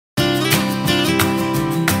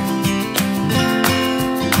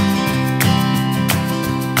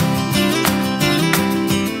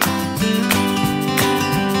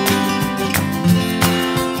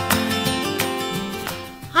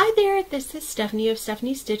Stephanie of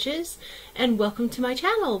Stephanie Stitches, and welcome to my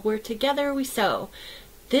channel where together we sew.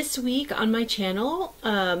 This week on my channel,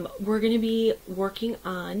 we're going to be working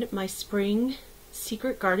on my spring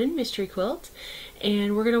secret garden mystery quilt,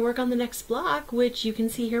 and we're going to work on the next block, which you can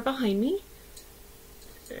see here behind me.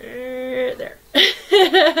 There.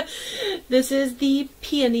 This is the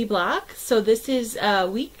peony block, so this is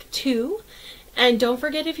week 2. And don't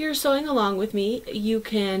forget, if you're sewing along with me, you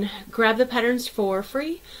can grab the patterns for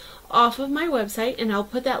free off of my website, and I'll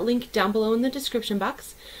put that link down below in the description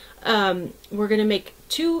box. We're going to make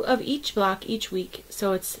 2 of each block each week,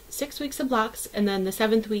 so it's 6 weeks of blocks, and then the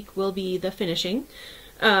 7th week will be the finishing.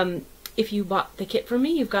 If you bought the kit from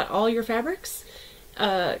me, you've got all your fabrics,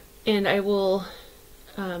 and I will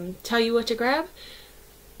tell you what to grab.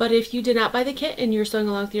 But if you did not buy the kit and you're sewing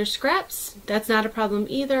along with your scraps, that's not a problem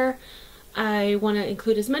either. I want to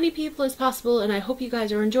include as many people as possible, and I hope you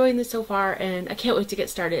guys are enjoying this so far, and I can't wait to get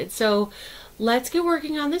started. So let's get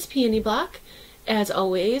working on this peony block. As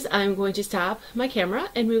always, I'm going to stop my camera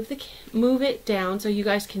and move it down so you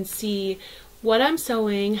guys can see what I'm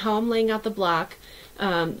sewing, how I'm laying out the block.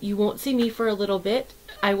 You won't see me for a little bit.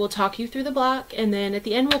 I will talk you through the block, and then at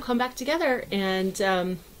the end we'll come back together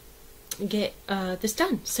and get this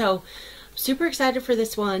done. So super excited for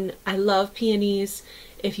this one. I love peonies.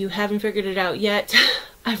 If you haven't figured it out yet,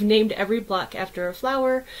 I've named every block after a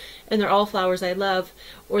flower, and they're all flowers I love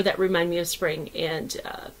or that remind me of spring. And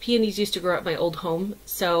peonies used to grow at my old home,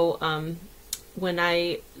 so when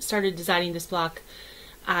I started designing this block,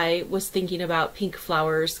 I was thinking about pink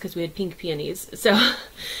flowers because we had pink peonies. So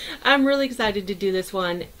I'm really excited to do this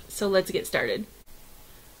one, so let's get started.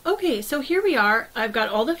 Okay, so here we are. I've got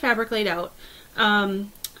all the fabric laid out.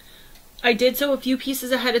 I did sew a few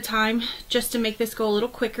pieces ahead of time just to make this go a little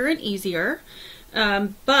quicker and easier,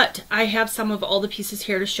 but I have some of all the pieces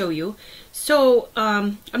here to show you. So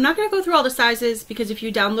I'm not going to go through all the sizes, because if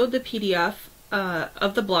you download the PDF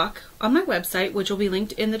of the block on my website, which will be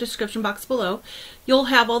linked in the description box below, you'll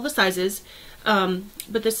have all the sizes,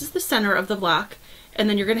 but this is the center of the block, and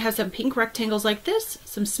then you're going to have some pink rectangles like this,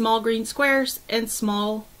 some small green squares, and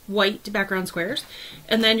small white background squares,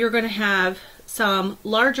 and then you're going to have some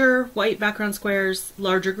larger white background squares,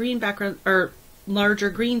 larger green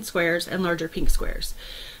squares, and larger pink squares.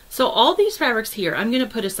 So all these fabrics here I'm going to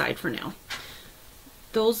put aside for now.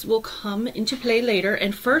 Those will come into play later,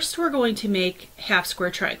 and first we're going to make half square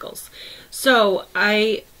triangles. So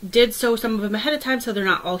I did sew some of them ahead of time, so they're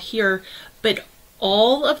not all here, but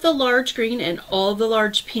all of the large green and all of the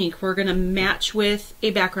large pink we're going to match with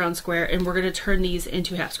a background square, and we're going to turn these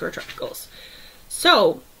into half square triangles.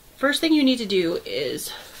 So first thing you need to do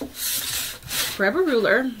is grab a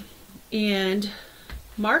ruler and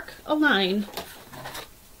mark a line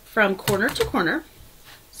from corner to corner,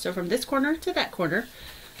 so from this corner to that corner,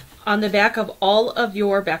 on the back of all of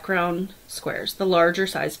your background squares, the larger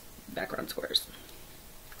size background squares.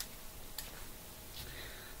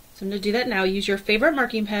 So I'm going to do that now. Use your favorite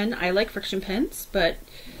marking pen. I like friction pens, but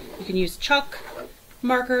you can use chalk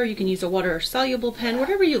marker, you can use a water soluble pen,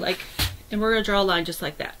 whatever you like. And we're going to draw a line just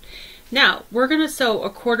like that. Now we're going to sew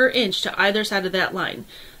 1/4 inch to either side of that line.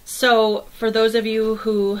 So for those of you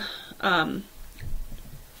who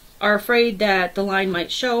are afraid that the line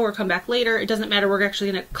might show or come back later, it doesn't matter. We're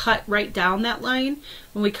actually going to cut right down that line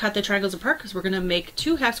when we cut the triangles apart, because we're going to make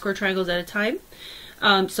 2 half square triangles at a time.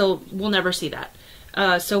 So we'll never see that.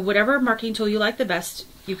 So whatever marking tool you like the best,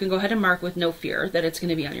 you can go ahead and mark with no fear that it's going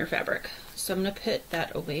to be on your fabric. So I'm going to put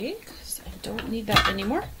that away because I don't need that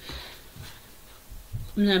anymore.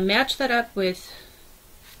 I'm going to match that up with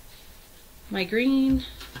my green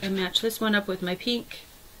and match this one up with my pink.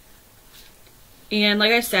 And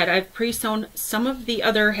like I said, I've pre-sewn some of the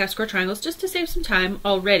other half square triangles just to save some time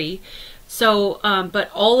already. So,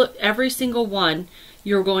 but every single one,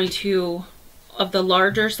 you're going to, of the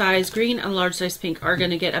larger size green and large size pink, are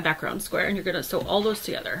going to get a background square, and you're going to sew all those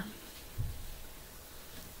together.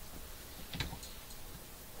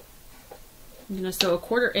 I'm going to sew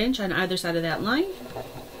 1/4 inch on either side of that line.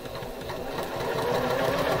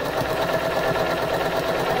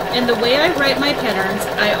 And the way I write my patterns,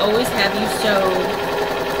 I always have you sew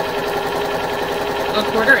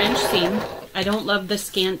 1/4 inch seam. I don't love the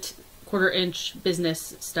scant 1/4 inch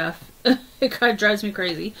business stuff. It kind of drives me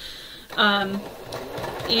crazy. And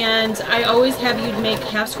I always have you make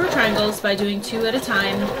half square triangles by doing 2 at a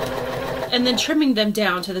time, and then trimming them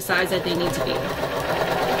down to the size that they need to be.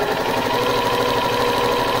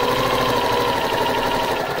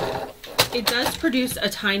 It does produce a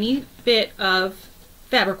tiny bit of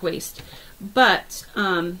fabric waste, but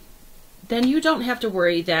then you don't have to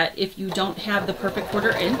worry that if you don't have the perfect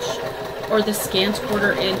 1/4 inch or the scant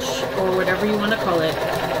 1/4 inch or whatever you want to call it,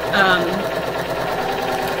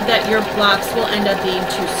 that your blocks will end up being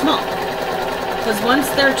too small. Because once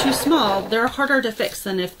they're too small, they're harder to fix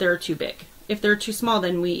than if they're too big. If they're too small,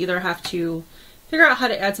 then we either have to figure out how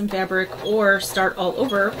to add some fabric or start all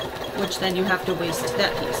over, which then you have to waste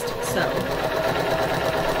that piece. So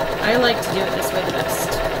I like to do it this way the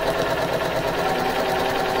best.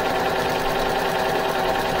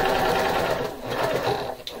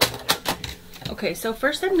 Okay, so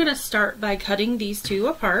first I'm going to start by cutting these two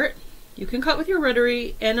apart. You can cut with your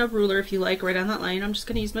rotary and a ruler if you like, right on that line. I'm just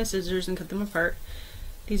going to use my scissors and cut them apart.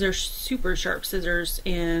 These are super sharp scissors,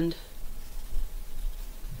 and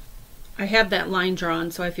I have that line drawn,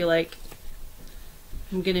 so I feel like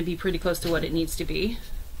I'm going to be pretty close to what it needs to be.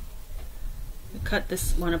 Cut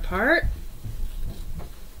this one apart.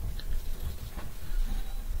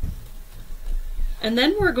 And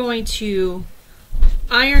then we're going to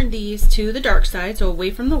iron these to the dark side, so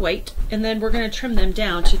away from the white, and then we're going to trim them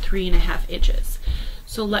down to 3.5 inches.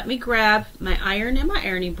 So let me grab my iron and my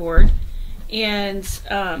ironing board, and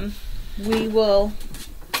we will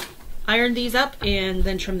iron these up and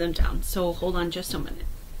then trim them down. So hold on just a minute.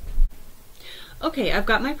 Okay, I've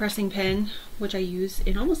got my pressing pen, which I use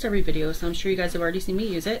in almost every video, so I'm sure you guys have already seen me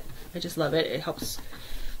use it. I just love it. It helps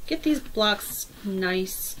get these blocks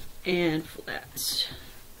nice and flat.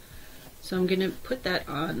 So I'm going to put that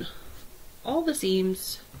on all the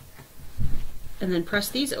seams and then press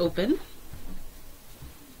these open.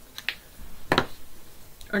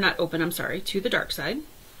 Or not open, I'm sorry, to the dark side.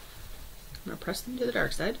 I'm going to press them to the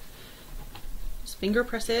dark side. Just finger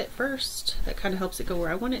press it first. That kind of helps it go where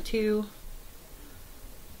I want it to.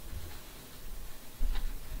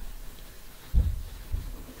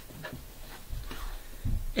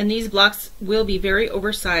 And these blocks will be very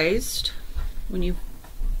oversized when you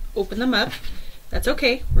open them up. That's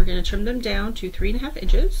okay. We're going to trim them down to 3.5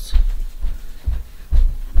 inches.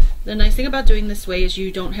 The nice thing about doing this way is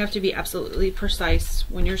you don't have to be absolutely precise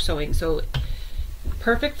when you're sewing. So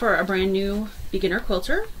perfect for a brand new beginner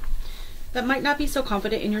quilter that might not be so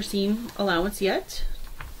confident in your seam allowance yet,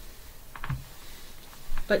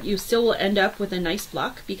 but you still will end up with a nice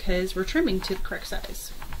block because we're trimming to the correct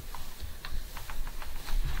size.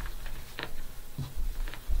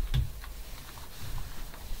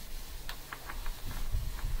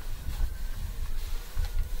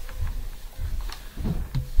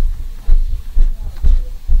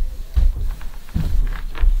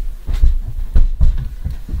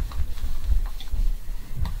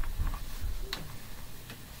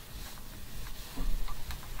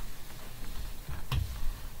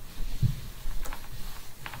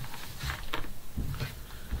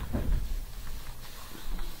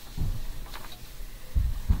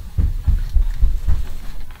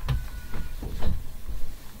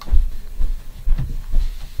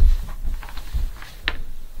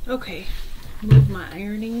 Okay, move my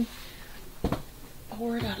ironing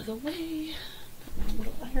board out of the way. Put my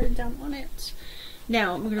little iron down on it.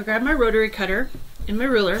 Now I'm going to grab my rotary cutter and my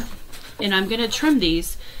ruler, and I'm going to trim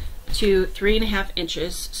these to 3.5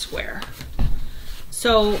 inches square.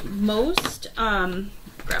 So most, grab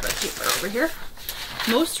a paper over here.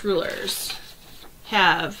 Most rulers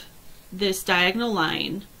have this diagonal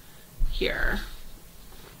line here.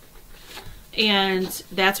 And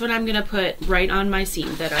that's what I'm going to put right on my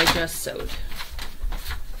seam that I just sewed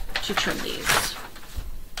to trim these.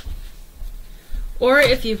 Or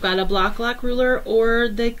if you've got a block lock ruler or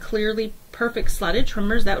the clearly perfect slotted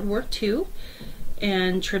trimmers, that would work too.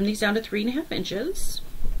 And trim these down to 3.5 inches.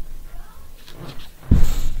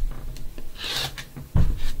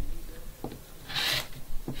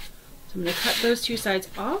 So I'm going to cut those two sides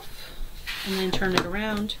off and then turn it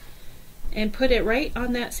around and put it right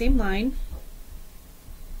on that same line.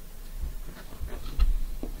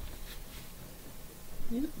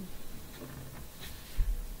 Yep.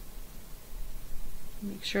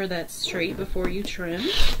 Make sure that's straight before you trim.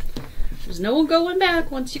 There's no going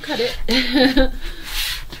back once you cut it.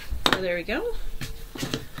 So there we go.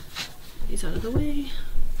 These out of the way.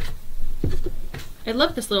 I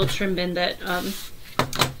love this little trim bin that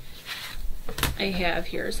I have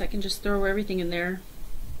here, so I can just throw everything in there.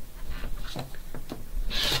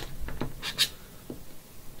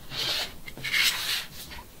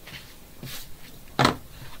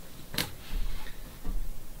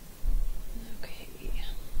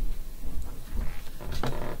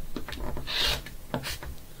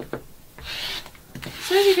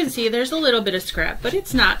 So as you can see, there's a little bit of scrap, but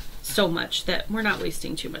it's not so much that we're not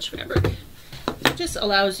wasting too much fabric. It just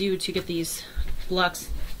allows you to get these blocks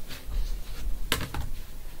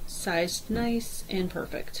sized nice and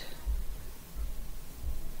perfect.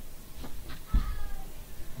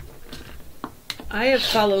 I have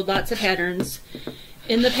followed lots of patterns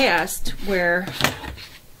in the past where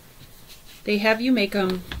they have you make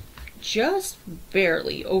them just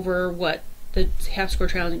barely over what the half square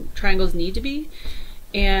triangles need to be,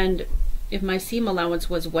 and if my seam allowance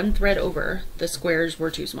was 1 thread over, the squares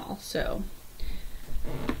were too small, so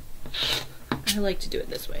I like to do it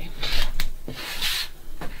this way.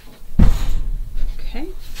 Okay.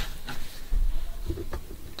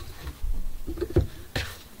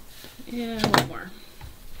 And one more.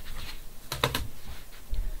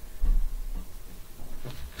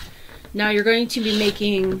 Now you're going to be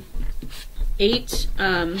making 8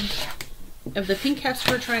 of the pink half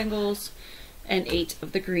square triangles and 8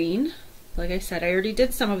 of the green. Like I said, I already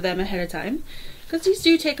did some of them ahead of time because these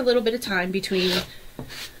do take a little bit of time between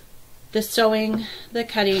the sewing, the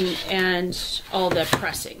cutting, and all the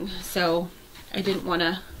pressing. So I didn't want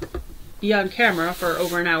to be on camera for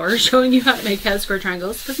over an hour showing you how to make half square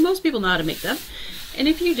triangles because most people know how to make them. And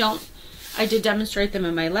if you don't, I did demonstrate them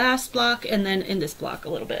in my last block and then in this block a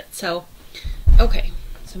little bit. So, okay,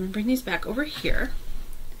 so I'm gonna bring these back over here.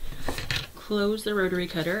 Close the rotary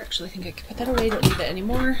cutter. Actually, I think I can put that away, don't need that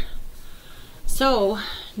anymore. So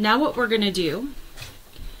now what we're gonna do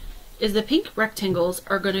is the pink rectangles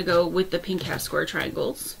are gonna go with the pink half square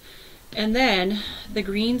triangles. And then the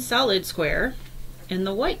green solid square and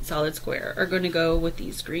the white solid square are gonna go with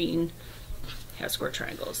these green half square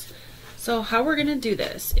triangles. So how we're gonna do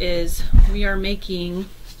this is we are making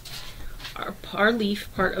our leaf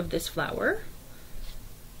part of this flower.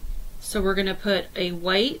 So we're gonna put a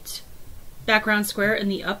white background square in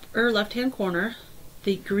the upper left-hand corner,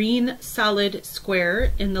 the green solid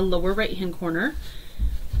square in the lower right-hand corner.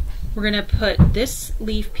 We're gonna put this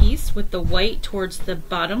leaf piece with the white towards the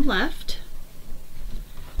bottom left,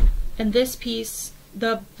 and this piece,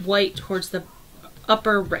 the white towards the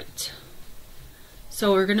upper right.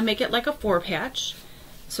 So we're gonna make it like a 4 patch.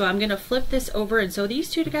 So I'm gonna flip this over and sew these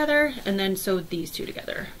 2 together and then sew these 2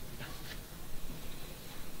 together.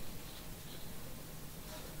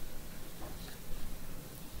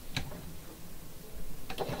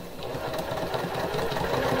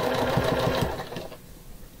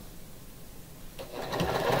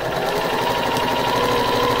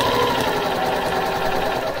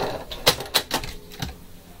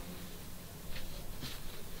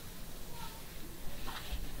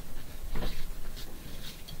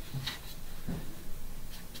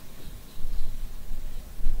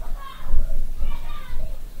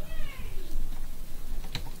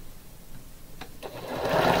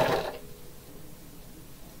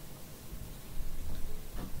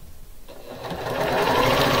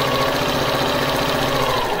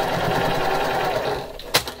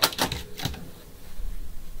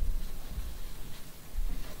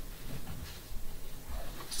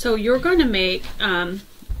 So you're going to make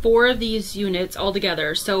 4 of these units all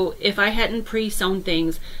together. So if I hadn't pre-sewn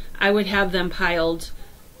things, I would have them piled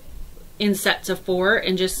in sets of 4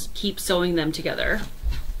 and just keep sewing them together.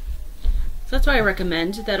 So that's why I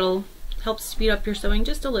recommend. That'll help speed up your sewing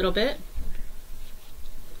just a little bit.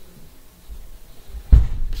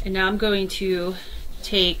 And now I'm going to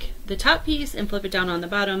take the top piece and flip it down on the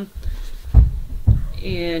bottom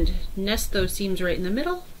and nest those seams right in the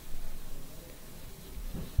middle.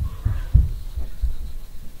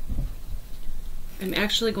 I'm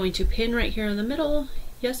actually going to pin right here in the middle.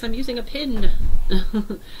 Yes, I'm using a pin.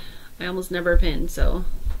 I almost never pin, so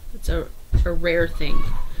it's a rare thing.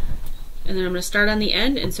 And then I'm going to start on the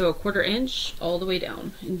end and sew a 1/4 inch all the way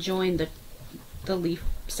down and join the leaf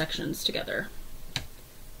sections together.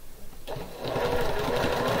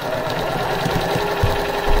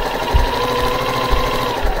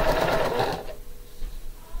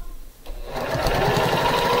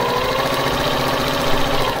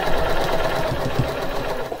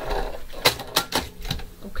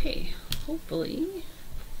 Hopefully,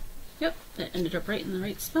 yep, that ended up right in the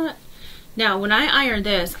right spot. Now when I iron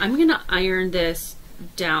this, I'm gonna iron this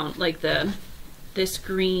down like this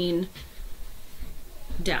green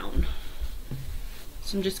down.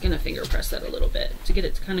 So I'm just gonna finger press that a little bit to get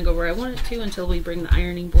it to kind of go where I want it to until we bring the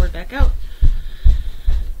ironing board back out.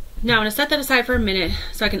 Now I'm gonna set that aside for a minute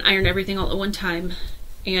so I can iron everything all at one time,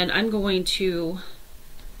 and I'm going to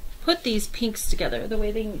put these pinks together the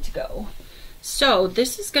way they need to go. So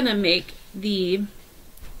this is gonna make the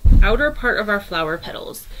outer part of our flower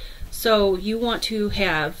petals. So you want to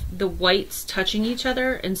have the whites touching each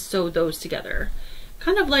other and sew those together,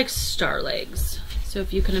 kind of like star legs. So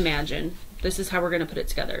if you can imagine, this is how we're gonna put it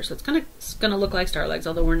together. So it's gonna look like star legs,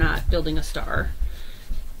 although we're not building a star.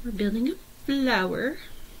 We're building a flower.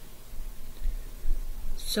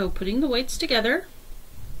 So putting the whites together.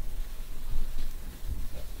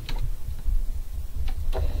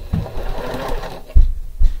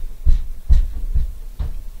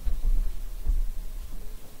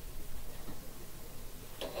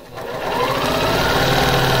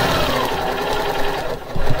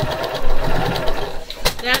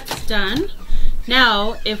 That's done.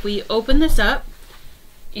 Now, if we open this up,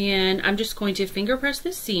 and I'm just going to finger press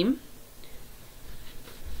this seam,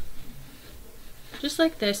 just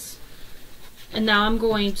like this. And now I'm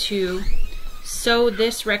going to sew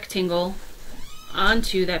this rectangle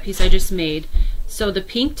onto that piece I just made. Sew the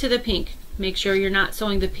pink to the pink. Make sure you're not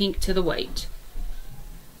sewing the pink to the white.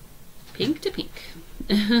 Pink to pink.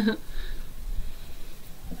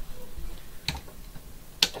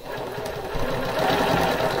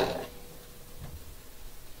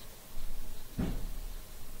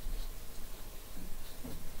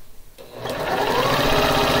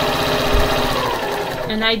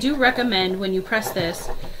 And I do recommend when you press this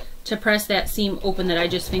to press that seam open that I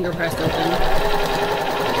just finger pressed open.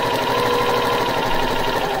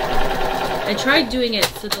 I tried doing it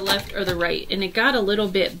to the left or the right and it got a little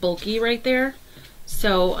bit bulky right there.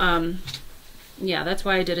 So yeah, that's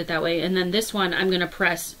why I did it that way. And then this one I'm going to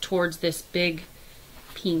press towards this big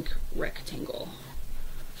pink rectangle.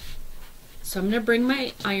 So I'm going to bring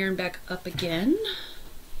my iron back up again.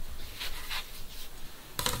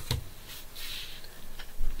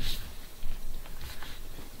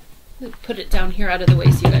 Put it down here out of the way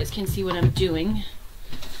so you guys can see what I'm doing.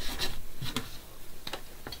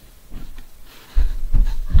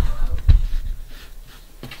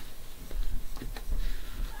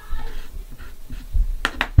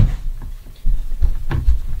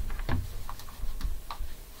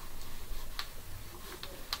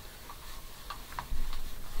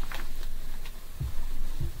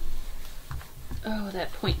 Oh,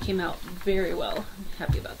 that point came out very well. I'm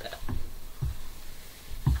happy about that.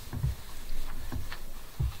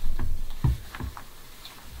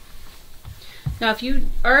 Now, if you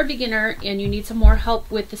are a beginner and you need some more help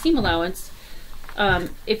with the seam allowance,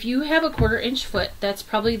 if you have a 1/4 inch foot, that's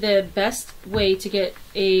probably the best way to get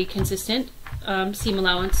a consistent seam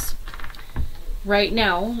allowance right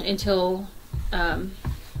now until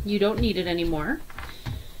you don't need it anymore.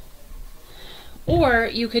 Or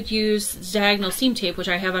you could use diagonal seam tape, which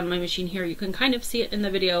I have on my machine here. You can kind of see it in the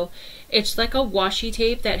video. It's like a washi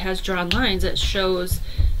tape that has drawn lines that shows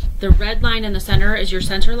the red line in the center is your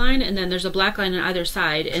center line, and then there's a black line on either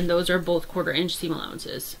side, and those are both 1/4 inch seam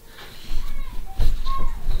allowances.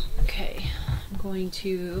 Okay, I'm going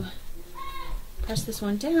to press this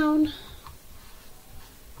one down,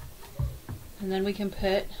 and then we can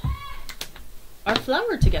put our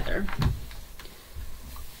flower together.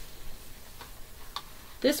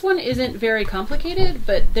 This one isn't very complicated,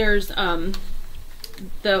 but there's the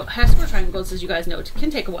half-square triangles, as you guys know, it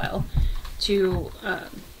can take a while to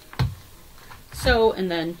sew and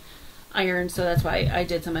then iron, so that's why I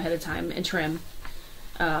did some ahead of time and trim,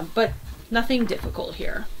 but nothing difficult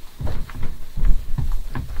here.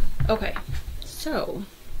 Okay, so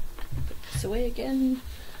put this away again.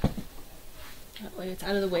 That way it's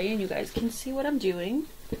out of the way and you guys can see what I'm doing.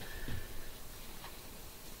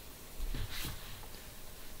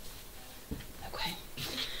 Okay,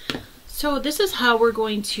 so this is how we're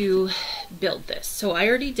going to build this. So I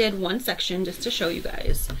already did one section just to show you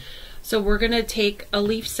guys. So we're going to take a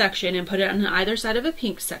leaf section and put it on either side of a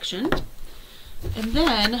pink section. And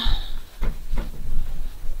then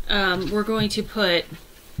we're going to put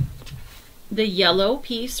the yellow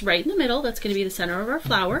piece right in the middle. That's going to be the center of our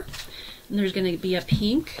flower. And there's going to be a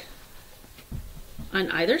pink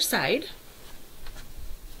on either side.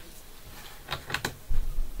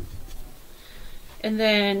 And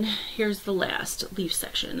then here's the last leaf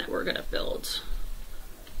section that we're going to build.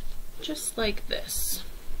 Just like this.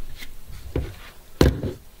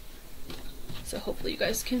 So hopefully you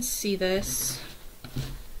guys can see this.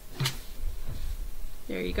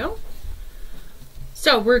 There you go.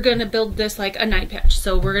 So we're going to build this like a 9 patch.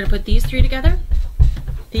 So we're going to put these 3 together,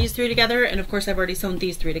 and of course I've already sewn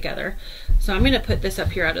these 3 together. So I'm going to put this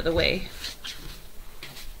up here out of the way.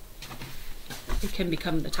 It can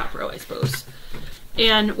become the top row, I suppose.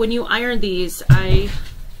 And when you iron these, I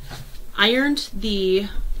ironed the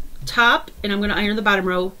top and I'm going to iron the bottom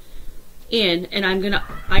row in, and I'm going to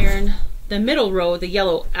iron the middle row, the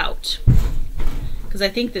yellow, out, because I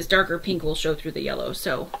think this darker pink will show through the yellow,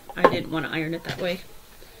 so I didn't want to iron it that way.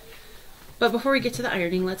 But before we get to the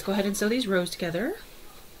ironing, let's go ahead and sew these rows together.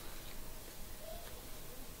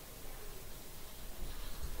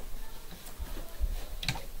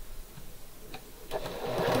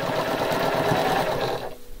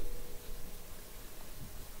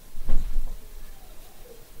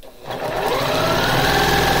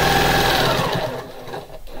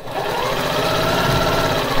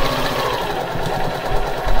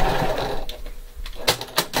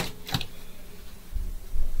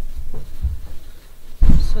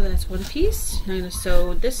 piece. I'm going to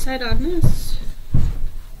sew this side on this.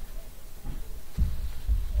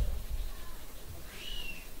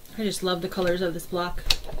 I just love the colors of this block.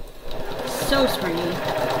 So springy.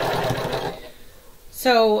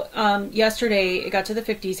 So yesterday it got to the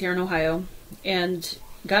 50s here in Ohio and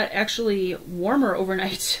got actually warmer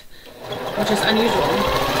overnight, which is unusual.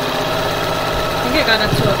 I think it got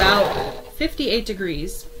up to about 58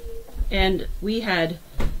 degrees and we had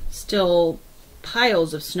still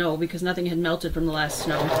piles of snow because nothing had melted from the last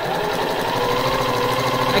snow.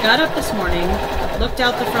 I got up this morning, looked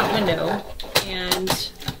out the front window, and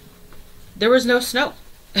there was no snow.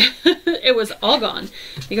 It was all gone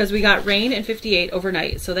because we got rain and 58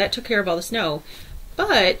 overnight, so that took care of all the snow.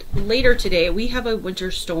 But later today we have a winter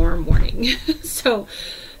storm warning. So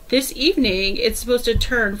this evening it's supposed to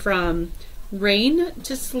turn from rain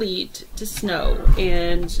to sleet to snow,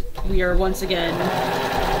 and we are once again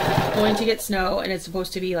going to get snow, and it's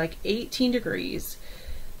supposed to be like 18 degrees.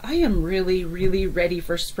 I am really, really ready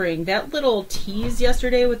for spring. That little tease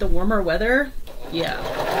yesterday with the warmer weather, yeah.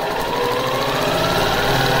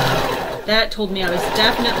 That told me I was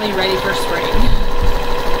definitely ready for spring.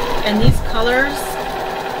 And these colors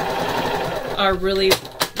are really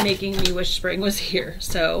making me wish spring was here.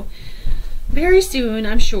 So very soon,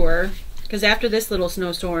 I'm sure, because after this little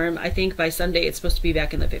snowstorm, I think by Sunday it's supposed to be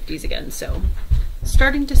back in the 50s again. So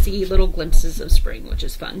starting to see little glimpses of spring, which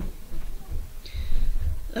is fun.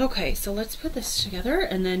 Okay, so let's put this together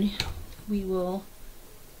and then we will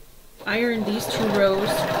iron these 2 rows.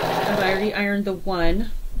 I've already ironed the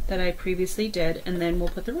one that I previously did, and then we'll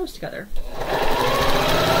put the rows together.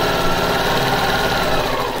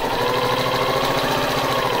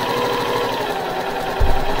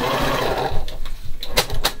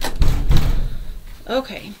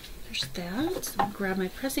 Okay, there's that. So I'll grab my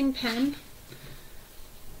pressing pen.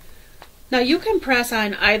 Now you can press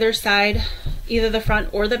on either side, either the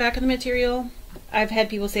front or the back of the material. I've had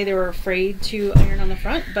people say they were afraid to iron on the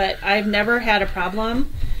front, but I've never had a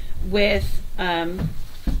problem with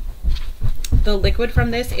the liquid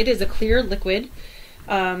from this. It is a clear liquid.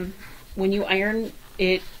 When you iron,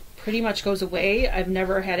 it pretty much goes away. I've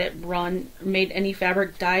never had it run, made any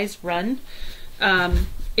fabric dyes run.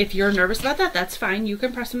 If you're nervous about that, that's fine. You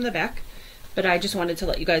can press them in the back. But I just wanted to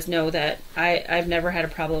let you guys know that I've never had a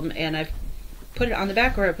problem, and I've put it on the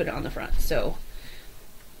back or I put it on the front. So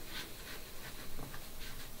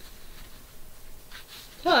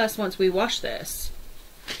plus, once we wash this,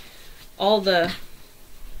 all the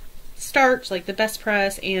starch, like the best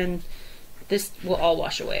press and this, will all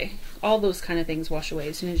wash away. All those kind of things wash away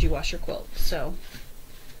as soon as you wash your quilt. So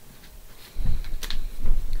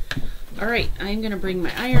all right, I'm gonna bring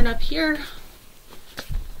my iron up here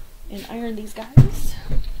and iron these guys,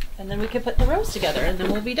 and then we can put the rows together and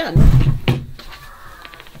then we'll be done.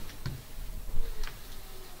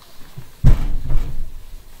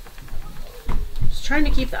 Just trying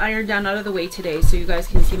to keep the iron down out of the way today so you guys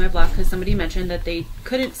can see my block, because somebody mentioned that they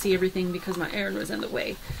couldn't see everything because my iron was in the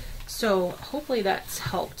way. So hopefully that's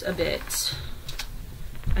helped a bit.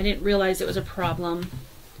 I didn't realize it was a problem,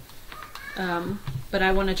 but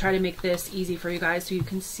I want to try to make this easy for you guys so you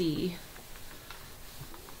can see.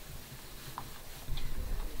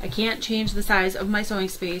 I can't change the size of my sewing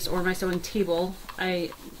space or my sewing table.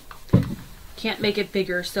 I can't make it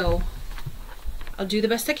bigger, so I'll do the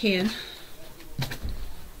best I can.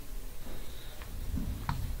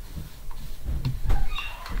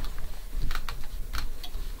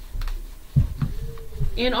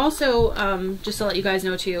 And also, just to let you guys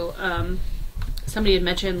know too, somebody had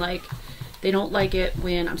mentioned like they don't like it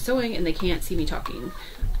when I'm sewing and they can't see me talking.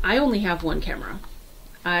 I only have one camera.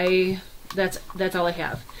 That's all I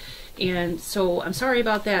have. And so I'm sorry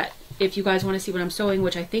about that. If you guys want to see what I'm sewing,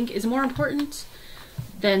 which I think is more important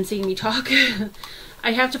than seeing me talk,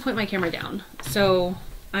 I have to put my camera down. So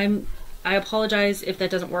I apologize if that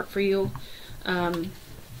doesn't work for you.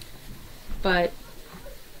 But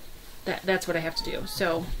that's what I have to do.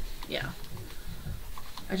 So yeah,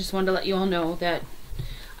 I just wanted to let you all know that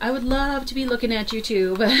I would love to be looking at you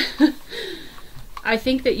too, but I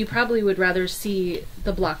think that you probably would rather see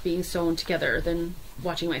the block being sewn together than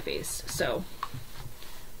watching my face. So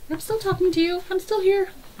I'm still talking to you. I'm still here.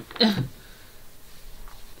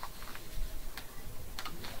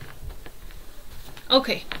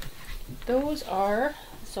 Okay, those are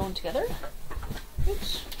sewn together.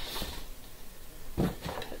 Oops. Put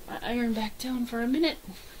my iron back down for a minute.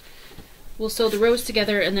 We'll sew the rows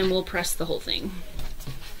together and then we'll press the whole thing.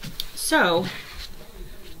 So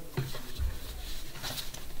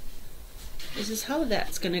this is how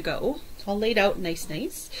that's gonna go. It's all laid out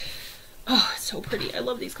nice. Oh, it's so pretty. I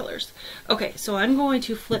love these colors. Okay, so I'm going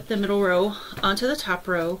to flip the middle row onto the top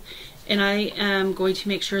row, and I am going to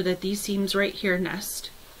make sure that these seams right here nest.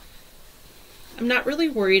 I'm not really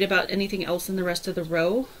worried about anything else in the rest of the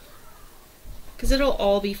row because it'll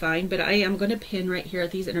all be fine, but I am going to pin right here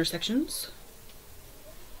at these intersections.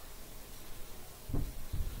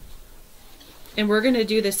 And we're going to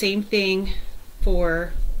do the same thing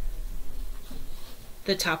for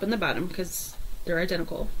the top and the bottom because they're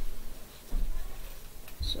identical.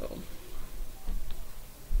 So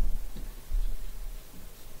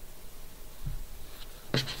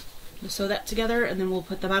we'll sew that together, and then we'll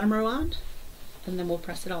put the bottom row on, and then we'll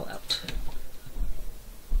press it all out.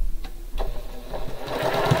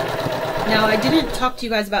 Now, I didn't talk to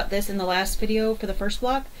you guys about this in the last video for the first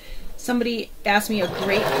block. Somebody asked me a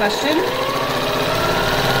great question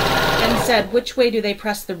and said, which way do they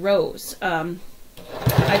press the rows? I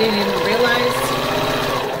didn't even realize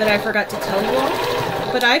that I forgot to tell you all.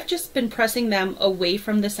 But I've just been pressing them away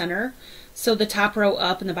from the center, so the top row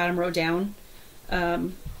up and the bottom row down,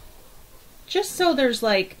 just so there's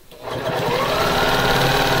like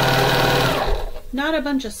not a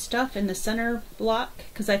bunch of stuff in the center block,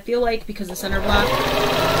 because I feel like because the center block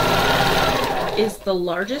is the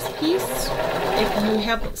largest piece, if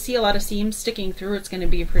you see a lot of seams sticking through, it's going to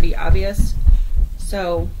be pretty obvious.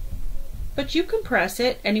 So, but you can press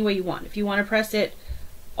it any way you want. If you want to press it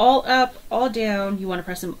all up, all down, you want to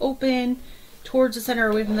press them open, towards the center,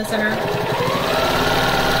 away from the center.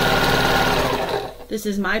 This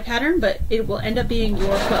is my pattern, but it will end up being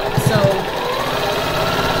your quilt. So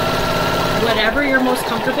whatever you're most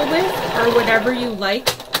comfortable with, or whatever you like.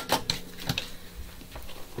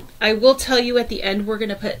 I will tell you at the end, we're going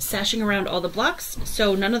to put sashing around all the blocks,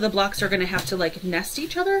 so none of the blocks are going to have to like nest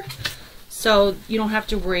each other. So you don't have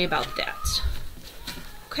to worry about that.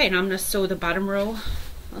 Okay, now I'm going to sew the bottom row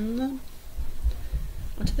onto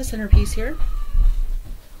the centerpiece here.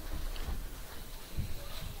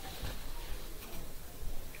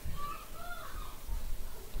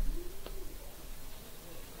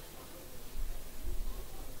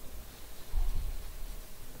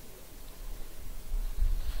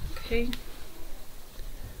 Okay.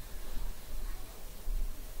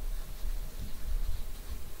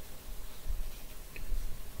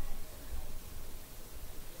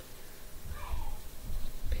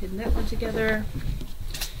 Pin that one together.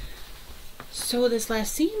 Sew this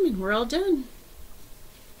last seam and we're all done.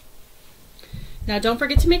 Now don't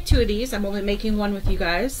forget to make 2 of these. I'm only making one with you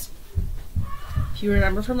guys, if you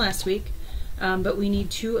remember from last week, but we need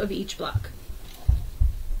 2 of each block.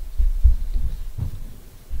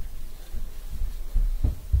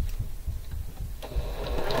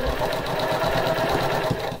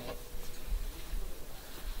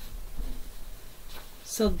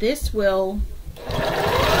 So this will,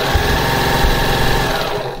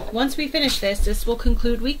 once we finish this, this will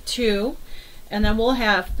conclude week 2, and then we'll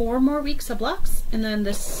have 4 more weeks of blocks, and then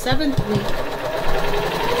the 7th week,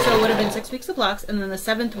 so it would have been 6 weeks of blocks, and then the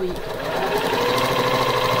 7th week,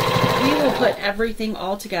 we will put everything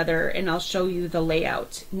all together, and I'll show you the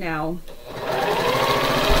layout. Now,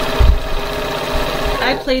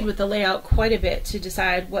 I played with the layout quite a bit to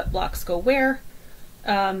decide what blocks go where,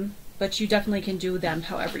 but you definitely can do them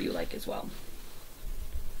however you like as well.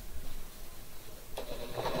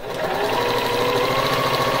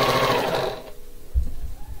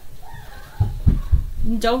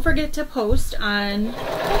 And don't forget to post on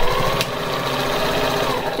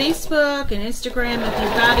Facebook and Instagram if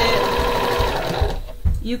you've got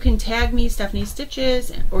it. You can tag me, Stephanie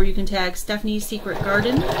Stitches, or you can tag Stephanie's Secret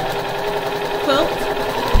Garden Quilt.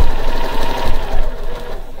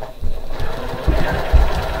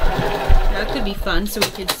 Be fun, so we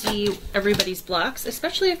could see everybody's blocks,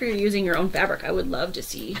 especially if you're using your own fabric. I would love to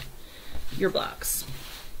see your blocks.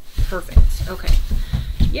 Perfect. Okay,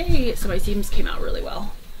 yay. So my seams came out really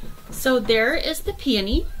well. So there is the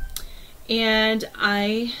peony, and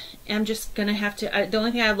I am just gonna have to, the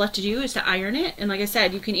only thing I have left to do is to iron it. And like I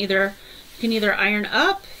said, you can either iron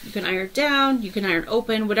up, you can iron down, you can iron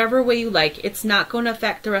open, whatever way you like. It's not going to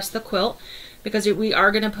affect the rest of the quilt, because we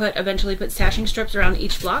are going to eventually put stashing strips around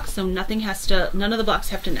each block, so none of the blocks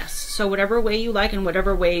have to nest. So whatever way you like and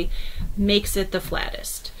whatever way makes it the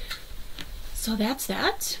flattest. So that's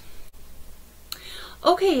that.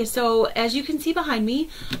 Okay, so as you can see behind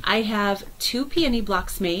me, I have 2 peony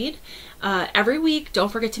blocks made. Every week, don't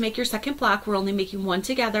forget to make your second block. We're only making 1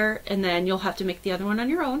 together, and then you'll have to make the other one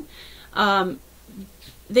on your own.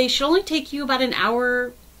 They should only take you about an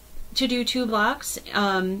hour to do 2 blocks.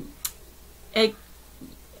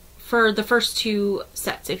 For the first 2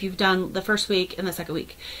 sets, if you've done the first week and the second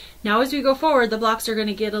week. Now as we go forward, the blocks are going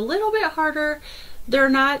to get a little bit harder. They're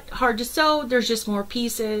not hard to sew, there's just more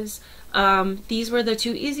pieces. These were the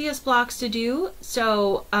two easiest blocks to do,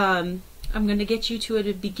 so I'm going to get you to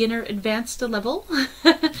a beginner advanced level.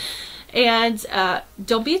 And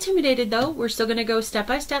don't be intimidated though, we're still going to go step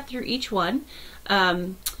by step through each one.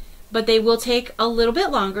 But they will take a little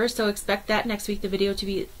bit longer, so expect that next week the video to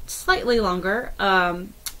be slightly longer.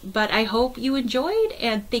 But I hope you enjoyed,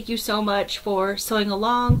 and thank you so much for sewing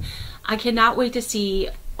along. I cannot wait to see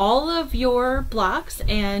all of your blocks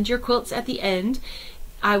and your quilts at the end.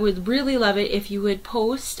 I would really love it if you would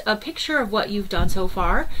post a picture of what you've done so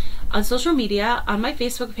far on social media, on my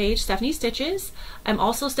Facebook page, Stephanie Stitches. I'm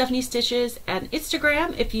also Stephanie Stitches on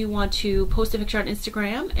Instagram. If you want to post a picture on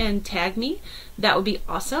Instagram and tag me, that would be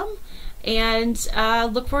awesome. And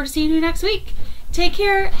look forward to seeing you next week. Take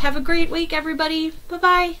care. Have a great week, everybody.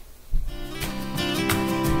 Bye-bye.